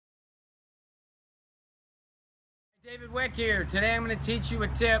David Weck here. Today I'm going to teach you a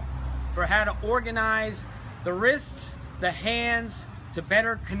tip for how to organize the wrists, the hands, to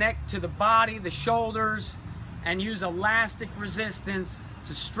better connect to the body, the shoulders, and use elastic resistance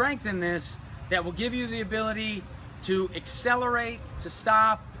to strengthen this that will give you the ability to accelerate, to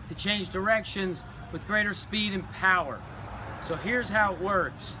stop, to change directions with greater speed and power. So here's how it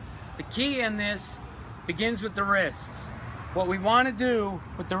works. The key in this begins with the wrists. What we want to do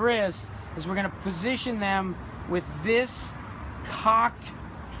with the wrists is we're going to position them with this cocked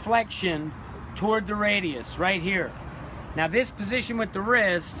flexion toward the radius right here. Now this position with the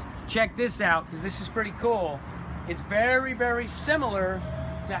wrist, check this out because this is pretty cool. It's very, very similar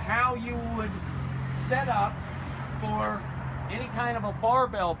to how you would set up for any kind of a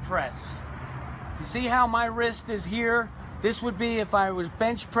barbell press. You see how my wrist is here? This would be if I was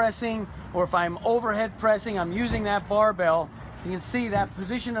bench pressing or if I'm overhead pressing, I'm using that barbell. You can see that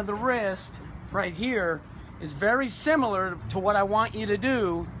position of the wrist right here is very similar to what I want you to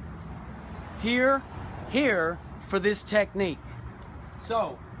do here for this technique.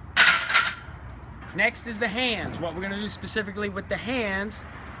 So, next is the hands. What we're going to do specifically with the hands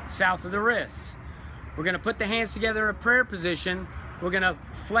south of the wrists. We're going to put the hands together in a prayer position. We're going to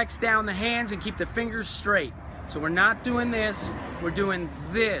flex down the hands and keep the fingers straight. So we're not doing this, we're doing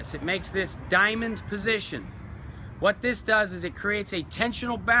this. It makes this diamond position. What this does is it creates a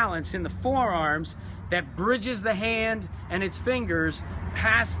tensional balance in the forearms that bridges the hand and its fingers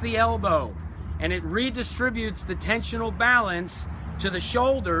past the elbow. And it redistributes the tensional balance to the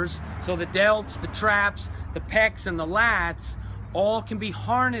shoulders so the delts, the traps, the pecs, and the lats all can be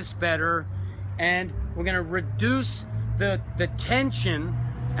harnessed better. And we're going to reduce the tension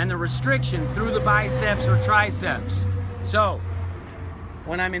and the restriction through the biceps or triceps. So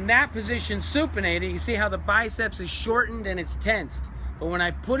when I'm in that position supinating, you see how the biceps is shortened and it's tensed. But when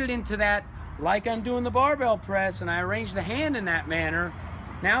I put it into that, like I'm doing the barbell press, and I arrange the hand in that manner,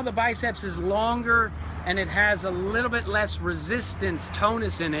 now the biceps is longer and it has a little bit less resistance,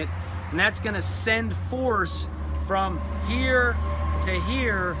 tonus in it, and that's going to send force from here to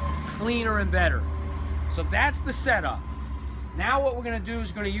here cleaner and better. So that's the setup. Now what we're going to do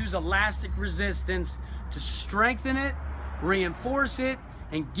is going to use elastic resistance to strengthen it, reinforce it,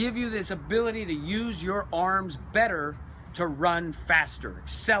 and give you this ability to use your arms better to run faster,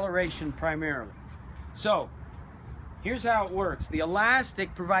 acceleration primarily. So here's how it works. The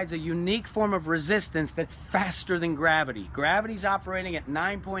elastic provides a unique form of resistance that's faster than gravity. Gravity's operating at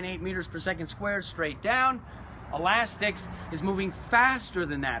 9.8 meters per second squared straight down. Elastics is moving faster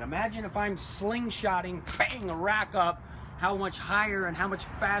than that. Imagine if I'm slingshotting, bang, a rack up, how much higher and how much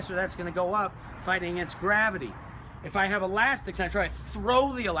faster that's going to go up fighting against gravity. If I have elastics and I try to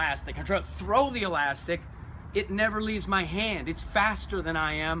throw the elastic, it never leaves my hand. It's faster than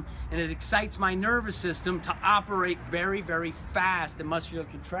I am, and it excites my nervous system to operate very, very fast in muscular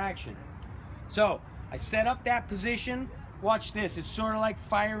contraction. So I set up that position. Watch this. It's sort of like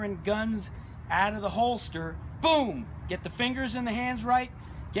firing guns out of the holster. Boom! Get the fingers and the hands right.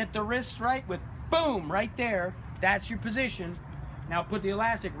 Get the wrists right with boom right there. That's your position. Now put the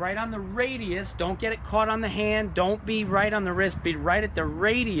elastic right on the radius. Don't get it caught on the hand. Don't be right on the wrist. Be right at the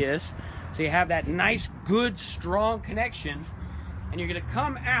radius. So you have that nice, good, strong connection. And you're going to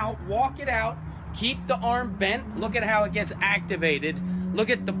come out, walk it out, keep the arm bent. Look at how it gets activated. Look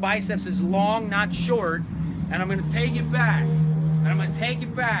at the biceps is long, not short. And I'm going to take it back. And I'm going to take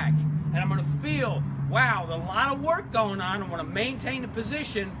it back. And I'm going to feel, wow, there's a lot of work going on. I'm going to maintain the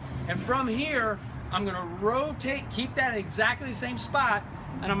position. And from here, I'm going to rotate, keep that exactly the same spot,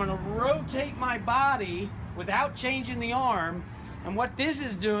 and I'm going to rotate my body without changing the arm. And what this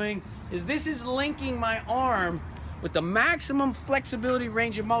is doing is this is linking my arm with the maximum flexibility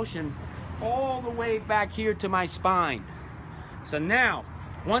range of motion all the way back here to my spine. So now,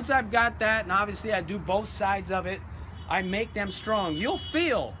 once I've got that, and obviously I do both sides of it, I make them strong. You'll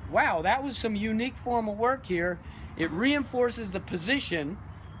feel, wow, that was some unique form of work here. It reinforces the position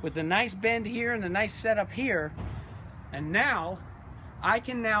with a nice bend here and a nice setup here. And now I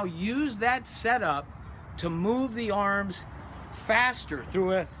can now use that setup to move the arms faster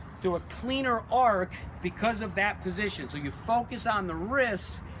through a cleaner arc because of that position. So you focus on the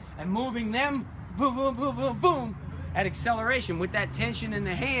wrists and moving them boom, boom, boom, boom, boom at acceleration with that tension in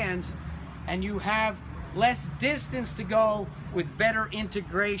the hands, and you have less distance to go with better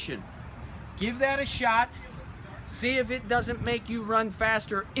integration. Give that a shot. See if it doesn't make you run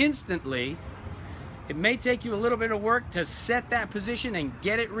faster instantly. It may take you a little bit of work to set that position and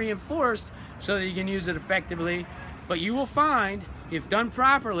get it reinforced so that you can use it effectively. But you will find, if done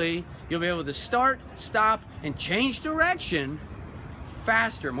properly, you'll be able to start, stop, and change direction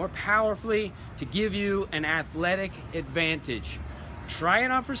faster, more powerfully to give you an athletic advantage. Try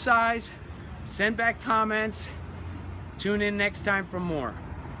it on for size, send back comments, tune in next time for more.